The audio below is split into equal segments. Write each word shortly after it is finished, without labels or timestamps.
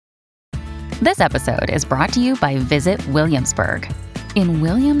This episode is brought to you by Visit Williamsburg. In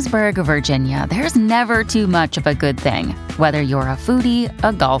Williamsburg, Virginia, there's never too much of a good thing. Whether you're a foodie,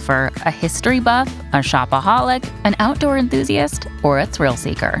 a golfer, a history buff, a shopaholic, an outdoor enthusiast, or a thrill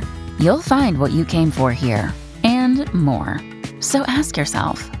seeker, you'll find what you came for here and more. So ask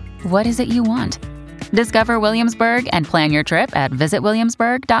yourself, what is it you want? Discover Williamsburg and plan your trip at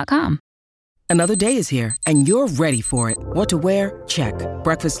visitwilliamsburg.com. Another day is here, and you're ready for it. What to wear? Check.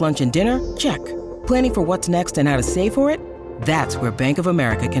 Breakfast, lunch, and dinner? Check. Planning for what's next and how to save for it? That's where Bank of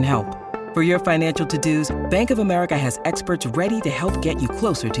America can help. For your financial to-dos, Bank of America has experts ready to help get you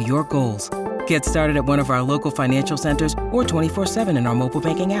closer to your goals. Get started at one of our local financial centers or 24/7 in our mobile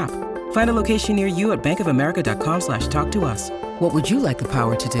banking app. Find a location near you at bankofamerica.com/talktous. What would you like the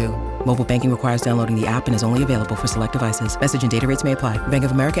power to do? Mobile banking requires downloading the app and is only available for select devices. Message and data rates may apply. Bank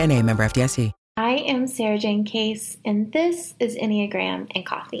of America N.A., member FDIC. I am Sarah Jane Case, and this is Enneagram and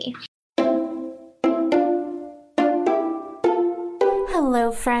Coffee.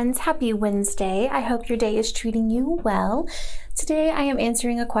 Hello friends, happy Wednesday. I hope your day is treating you well. Today I am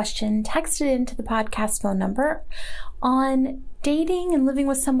answering a question texted into the podcast phone number on dating and living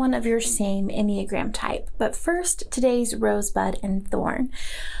with someone of your same Enneagram type. But first, today's Rosebud and Thorn.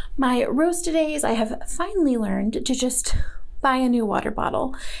 My rose today is I have finally learned to just buy a new water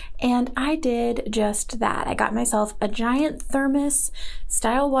bottle, and I did just that. I got myself a giant thermos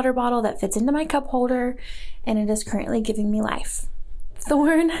style water bottle that fits into my cup holder, and it is currently giving me life.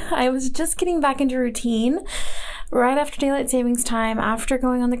 Thorn, I was just getting back into routine right after daylight savings time, after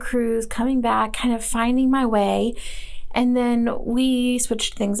going on the cruise, coming back, kind of finding my way. And then we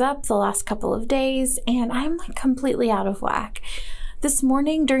switched things up the last couple of days, and I'm like completely out of whack. This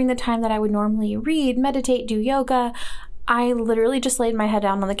morning, during the time that I would normally read, meditate, do yoga, I literally just laid my head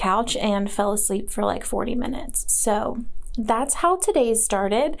down on the couch and fell asleep for like 40 minutes. So that's how today's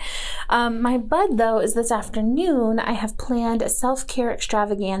started. My bud, though, is this afternoon. I have planned a self-care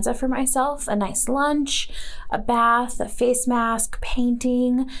extravaganza for myself, a nice lunch, a bath, a face mask,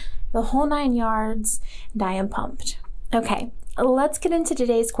 painting, the whole 9 yards, and I am pumped. Okay, let's get into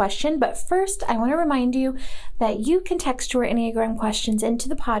today's question, but first I want to remind you that you can text your Enneagram questions into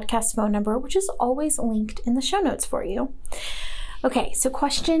the podcast phone number, which is always linked in the show notes for you. Okay, so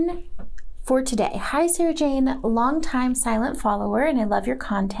question for today. Hi, Sarah Jane, longtime silent follower, and I love your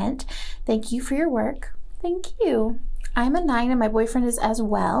content. Thank you for your work. Thank you. I'm a 9 and my boyfriend is as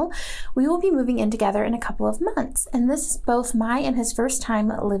well. We will be moving in together in a couple of months, and this is both my and his first time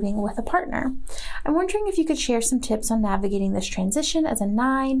living with a partner. I'm wondering if you could share some tips on navigating this transition as a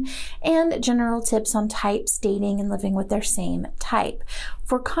 9 and general tips on types dating and living with their same type.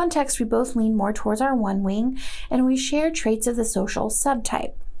 For context, we both lean more towards our one wing, and we share traits of the social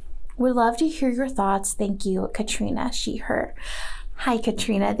subtype. Would love to hear your thoughts. Thank you, Katrina, she, her. Hi,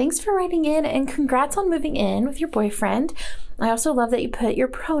 Katrina. Thanks for writing in, and congrats on moving in with your boyfriend. I also love that you put your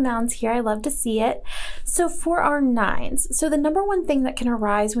pronouns here. I love to see it. So for our 9s, so the number one thing that can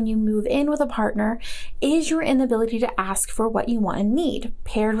arise when you move in with a partner is your inability to ask for what you want and need,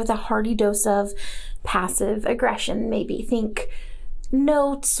 paired with a hearty dose of passive aggression, maybe. Think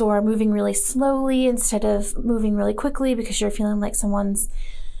notes or moving really slowly instead of moving really quickly because you're feeling like someone's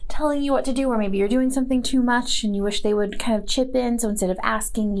telling you what to do, or maybe you're doing something too much and you wish they would kind of chip in. So instead of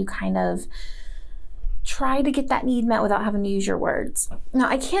asking, you kind of try to get that need met without having to use your words. Now,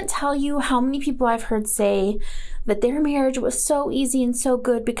 I can't tell you how many people I've heard say that their marriage was so easy and so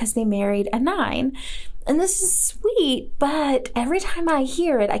good because they married a 9. And this is sweet, but every time I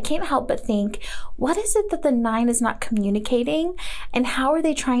hear it, I can't help but think, what is it that the 9 is not communicating? And how are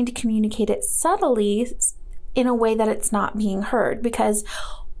they trying to communicate it subtly in a way that it's not being heard? Because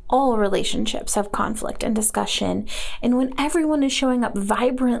all relationships have conflict and discussion, and when everyone is showing up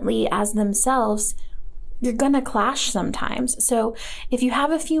vibrantly as themselves, you're gonna clash sometimes. So if you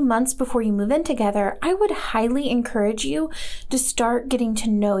have a few months before you move in together, I would highly encourage you to start getting to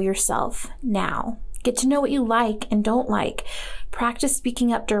know yourself now. Get to know what you like and don't like. Practice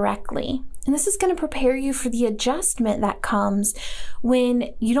speaking up directly. And this is going to prepare you for the adjustment that comes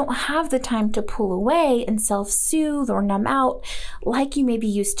when you don't have the time to pull away and self-soothe or numb out like you may be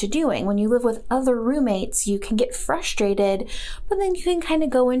used to doing. When you live with other roommates, you can get frustrated, but then you can kind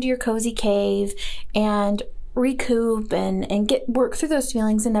of go into your cozy cave and recoup and work through those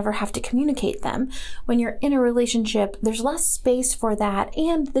feelings and never have to communicate them. When you're in a relationship, there's less space for that,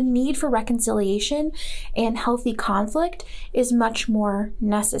 and the need for reconciliation and healthy conflict is much more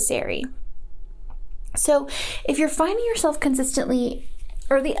necessary. So if you're finding yourself consistently,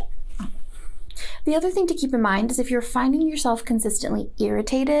 or the The other thing to keep in mind is if you're finding yourself consistently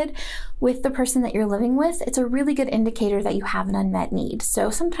irritated with the person that you're living with, it's a really good indicator that you have an unmet need. So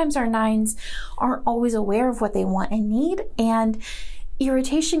sometimes our 9s aren't always aware of what they want and need, and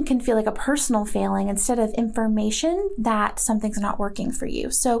irritation can feel like a personal failing instead of information that something's not working for you.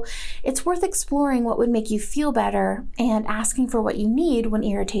 So it's worth exploring what would make you feel better and asking for what you need when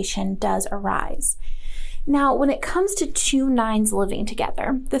irritation does arise. Now, when it comes to 2 9s living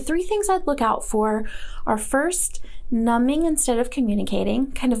together, the 3 things I'd look out for are first, numbing instead of communicating,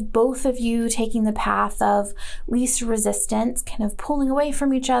 kind of both of you taking the path of least resistance, kind of pulling away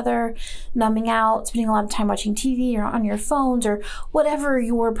from each other, numbing out, spending a lot of time watching TV or on your phones or whatever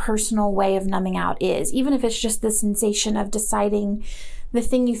your personal way of numbing out is, even if it's just the sensation of deciding the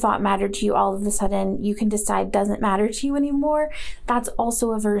thing you thought mattered to you, all of a sudden you can decide doesn't matter to you anymore. That's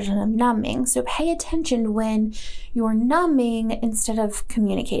also a version of numbing. So pay attention when you're numbing instead of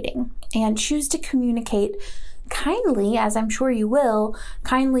communicating, and choose to communicate kindly, as I'm sure you will,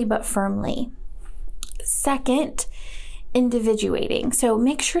 kindly but firmly. Second, individuating. So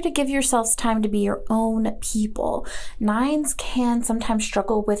make sure to give yourselves time to be your own people. 9s can sometimes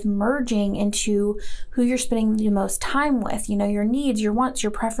struggle with merging into who you're spending the most time with. You know, your needs, your wants,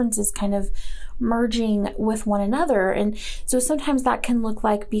 your preferences kind of merging with one another. And so sometimes that can look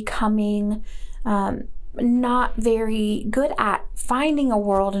like becoming not very good at finding a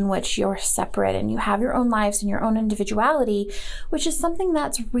world in which you're separate and you have your own lives and your own individuality, which is something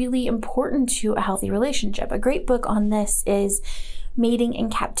that's really important to a healthy relationship. A great book on this is Mating in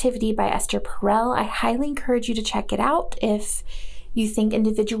Captivity by Esther Perel. I highly encourage you to check it out if you think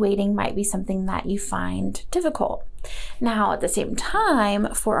individuating might be something that you find difficult. Now, at the same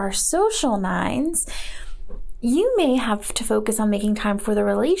time, for our social 9s, you may have to focus on making time for the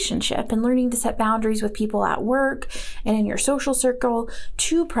relationship and learning to set boundaries with people at work and in your social circle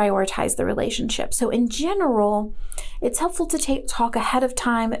to prioritize the relationship. So in general, it's helpful to talk ahead of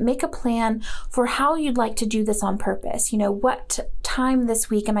time, make a plan for how you'd like to do this on purpose. You know, what time this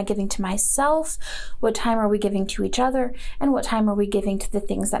week am I giving to myself? What time are we giving to each other? And what time are we giving to the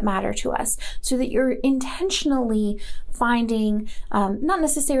things that matter to us? So that you're intentionally finding not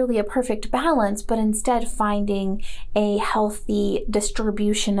necessarily a perfect balance, but instead finding a healthy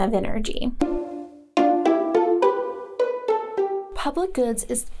distribution of energy. Public Goods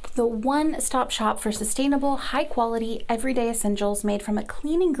is the one-stop shop for sustainable, high-quality, everyday essentials made from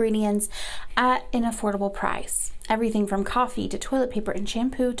clean ingredients at an affordable price. Everything from coffee to toilet paper and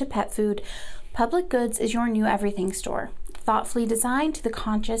shampoo to pet food, Public Goods is your new everything store, thoughtfully designed to the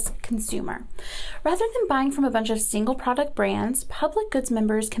conscious consumer. Rather than buying from a bunch of single product brands, Public Goods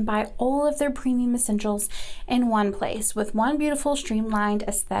members can buy all of their premium essentials in one place with one beautiful, streamlined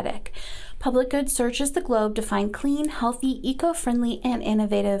aesthetic. Public Goods searches the globe to find clean, healthy, eco-friendly, and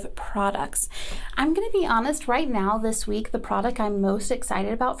innovative products. I'm going to be honest, right now, this week, the product I'm most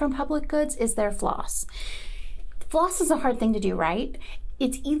excited about from Public Goods is their floss. Floss is a hard thing to do, right?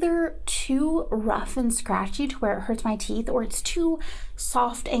 It's either too rough and scratchy to where it hurts my teeth, or it's too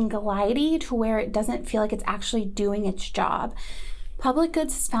soft and glidey to where it doesn't feel like it's actually doing its job. Public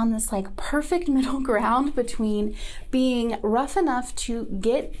Goods has found this like perfect middle ground between being rough enough to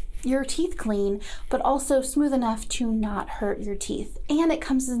get your teeth clean, but also smooth enough to not hurt your teeth. And it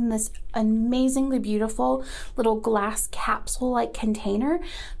comes in this amazingly beautiful little glass capsule-like container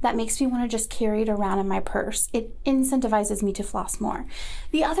that makes me want to just carry it around in my purse. It incentivizes me to floss more.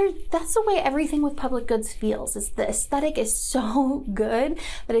 That's the way everything with Public Goods feels, is the aesthetic is so good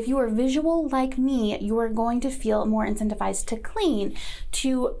that if you are visual like me, you are going to feel more incentivized to clean,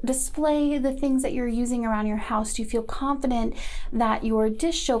 to display the things that you're using around your house, to feel confident that your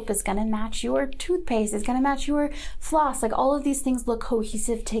dish soap is going to match your toothpaste, is going to match your floss. Like, all of these things look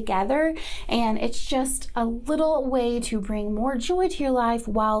cohesive together, and it's just a little way to bring more joy to your life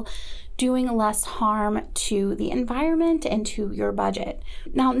while doing less harm to the environment and to your budget.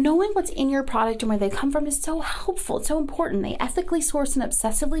 Now, knowing what's in your product and where they come from is so helpful. It's so important. They ethically source and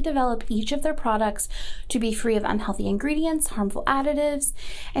obsessively develop each of their products to be free of unhealthy ingredients, harmful additives,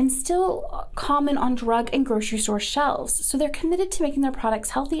 and still common on drug and grocery store shelves. So they're committed to making their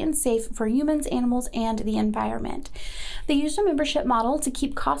products healthy and safe for humans, animals, and the environment. They use a membership model to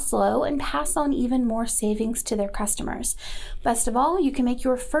keep costs low and pass on even more savings to their customers. Best of all, you can make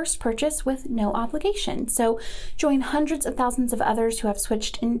your first purchase with no obligation. So join hundreds of thousands of others who have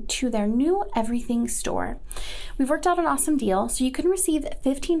switched into their new everything store. We've worked out an awesome deal, so you can receive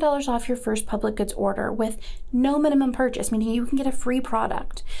 $15 off your first Public Goods order with no minimum purchase, meaning you can get a free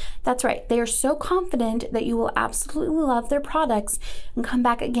product. That's right. They are so confident that you will absolutely love their products and come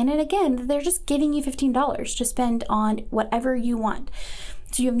back again and again that they're just giving you $15 to spend on whatever you want.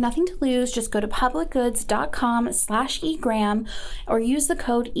 So you have nothing to lose. Just go to publicgoods.com/egram or use the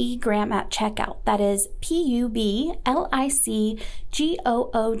code egram at checkout. That is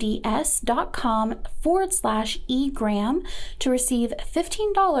publicgoods.com/egram to receive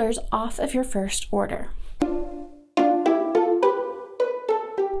 $15 off of your first order.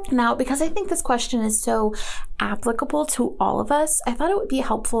 Now, because I think this question is so applicable to all of us, I thought it would be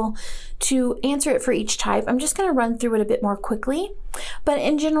helpful to answer it for each type. I'm just going to run through it a bit more quickly. But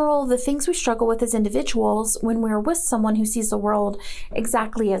in general, the things we struggle with as individuals when we're with someone who sees the world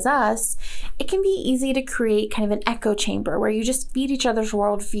exactly as us, it can be easy to create kind of an echo chamber where you just feed each other's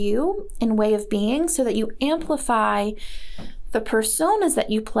worldview and way of being so that you amplify the personas that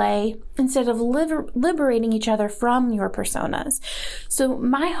you play instead of liberating each other from your personas. So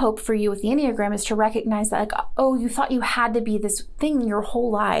my hope for you with the Enneagram is to recognize that, like, oh, you thought you had to be this thing your whole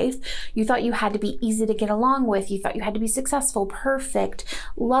life. You thought you had to be easy to get along with. You thought you had to be successful, perfect,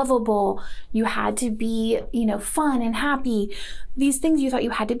 lovable. You had to be, fun and happy. These things you thought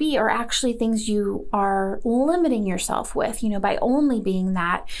you had to be are actually things you are limiting yourself with. By only being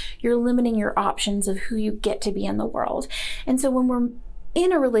that, you're limiting your options of who you get to be in the world. And so when we're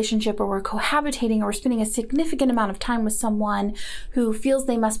in a relationship or we're cohabitating or we're spending a significant amount of time with someone who feels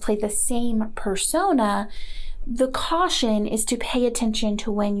they must play the same persona, the caution is to pay attention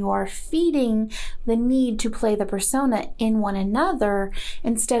to when you are feeding the need to play the persona in one another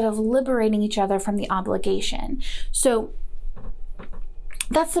instead of liberating each other from the obligation. So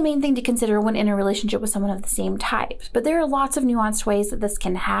that's the main thing to consider when in a relationship with someone of the same type. But there are lots of nuanced ways that this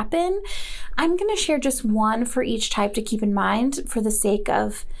can happen. I'm going to share just one for each type to keep in mind for the sake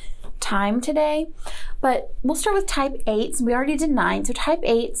of time today. But we'll start with type 8s. We already did 9. So type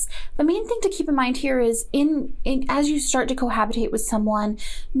 8s, the main thing to keep in mind here is as you start to cohabitate with someone,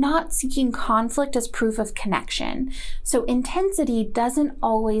 not seeking conflict as proof of connection. So intensity doesn't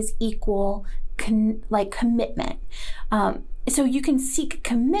always equal commitment. So you can seek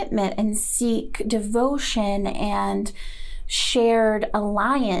commitment and seek devotion and shared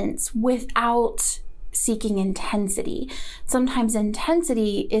alliance without seeking intensity. Sometimes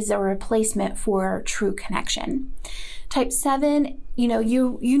intensity is a replacement for true connection. Type 7, you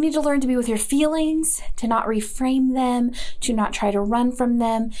need to learn to be with your feelings, to not reframe them, to not try to run from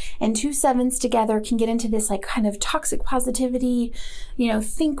them. And 2 7s together can get into this kind of toxic positivity,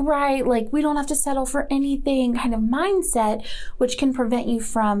 think right, we don't have to settle for anything kind of mindset, which can prevent you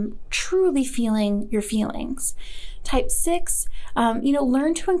from truly feeling your feelings. Type 6,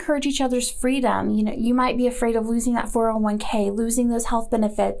 learn to encourage each other's freedom. You might be afraid of losing that 401k, losing those health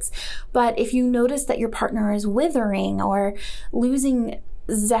benefits. But if you notice that your partner is withering or losing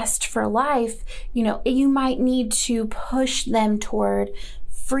zest for life, you might need to push them toward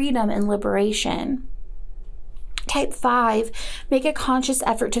freedom and liberation. Type 5, make a conscious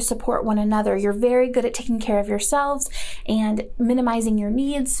effort to support one another. You're very good at taking care of yourselves and minimizing your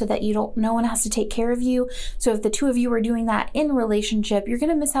needs so that no one has to take care of you. So if the two of you are doing that in a relationship, you're going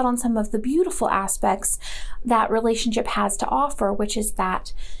to miss out on some of the beautiful aspects that relationship has to offer, which is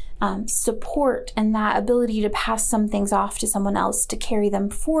that support and that ability to pass some things off to someone else to carry them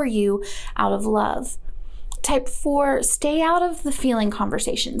for you out of love. Type 4, stay out of the feeling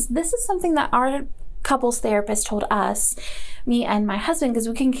conversations. This is something that our couples therapist told us, me and my husband, because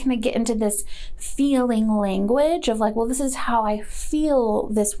we can kind of get into this feeling language of this is how I feel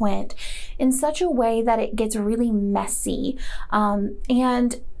this went, in such a way that it gets really messy.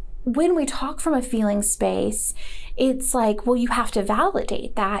 And when we talk from a feeling space, it's you have to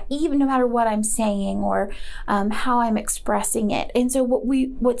validate that, even no matter what I'm saying or how I'm expressing it. And so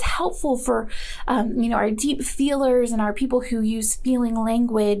what's helpful for our deep feelers and our people who use feeling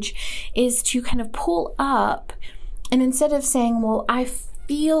language is to kind of pull up, and instead of saying, well, I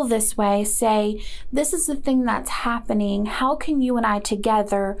feel this way, say, this is the thing that's happening. How can you and I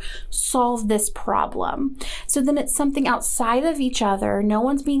together solve this problem? So then it's something outside of each other. No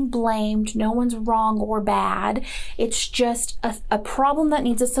one's being blamed. No one's wrong or bad. It's just a problem that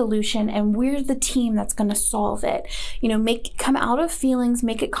needs a solution, and we're the team that's going to solve it. Come out of feelings,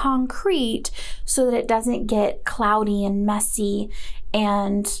 make it concrete so that it doesn't get cloudy and messy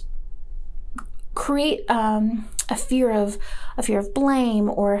and create a fear of blame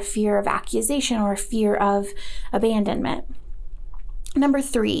or a fear of accusation or a fear of abandonment. Number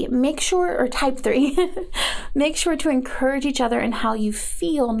 3, type 3, make sure to encourage each other in how you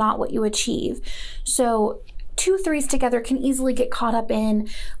feel, not what you achieve. So 2 3s together can easily get caught up in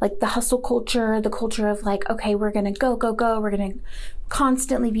the hustle culture, the culture of okay, we're going to go, we're going to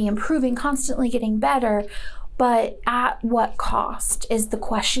constantly be improving, constantly getting better. But at what cost is the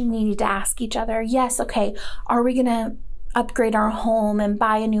question we need to ask each other. Yes, okay, are we going to upgrade our home and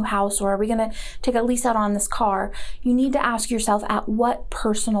buy a new house, or are we going to take a lease out on this car? You need to ask yourself, at what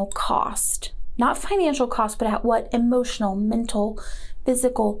personal cost? Not financial cost, but at what emotional, mental,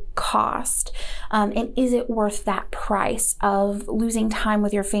 physical cost? And is it worth that price of losing time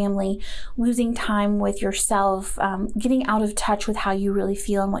with your family, losing time with yourself, getting out of touch with how you really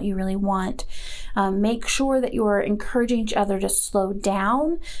feel and what you really want? Make sure that you're encouraging each other to slow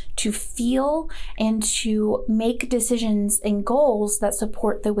down, to feel, and to make decisions and goals that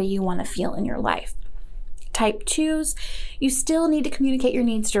support the way you want to feel in your life. Type 2s, you still need to communicate your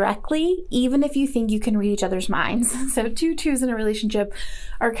needs directly, even if you think you can read each other's minds. So 2s in a relationship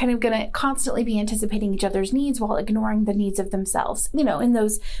are kind of going to constantly be anticipating each other's needs while ignoring the needs of themselves, in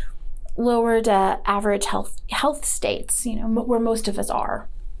those lower to average health states, where most of us are,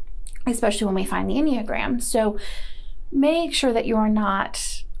 especially when we find the Enneagram. So make sure that you are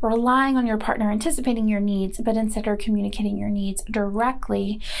not relying on your partner anticipating your needs, but instead are communicating your needs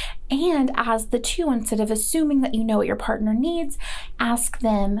directly. And as the 2, instead of assuming that you know what your partner needs, ask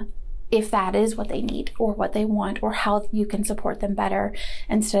them if that is what they need or what they want or how you can support them better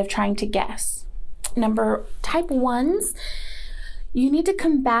instead of trying to guess. Type 1s, you need to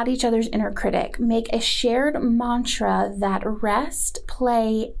combat each other's inner critic. Make a shared mantra that rest,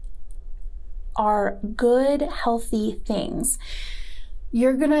 play are good, healthy things.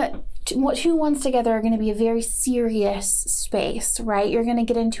 You're going to, 2 1s together are going to be a very serious space, right? You're going to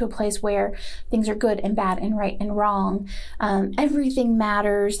get into a place where things are good and bad and right and wrong. Everything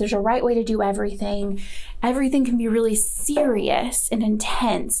matters. There's a right way to do everything. Everything can be really serious and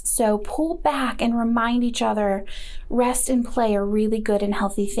intense. So pull back and remind each other rest and play are really good and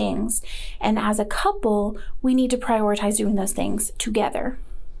healthy things. And as a couple, we need to prioritize doing those things together.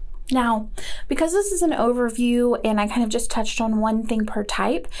 Now, because this is an overview and I kind of just touched on one thing per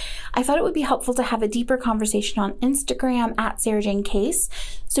type, I thought it would be helpful to have a deeper conversation on Instagram at Sarah Jane Case,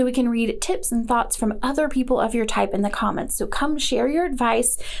 so we can read tips and thoughts from other people of your type in the comments. So come share your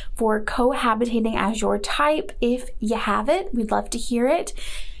advice for cohabitating as your type if you have it. We'd love to hear it.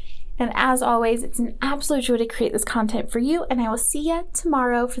 And as always, it's an absolute joy to create this content for you, and I will see you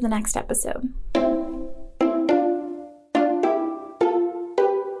tomorrow for the next episode.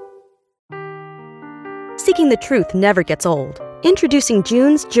 Seeking the truth never gets old. Introducing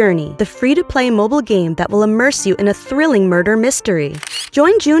June's Journey, the free-to-play mobile game that will immerse you in a thrilling murder mystery.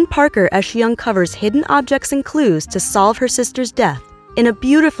 Join June Parker as she uncovers hidden objects and clues to solve her sister's death in a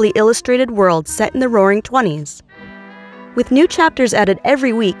beautifully illustrated world set in the Roaring '20s. With new chapters added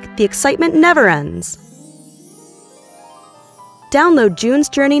every week, the excitement never ends. Download June's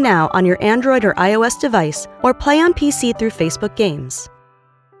Journey now on your Android or iOS device, or play on PC through Facebook Games.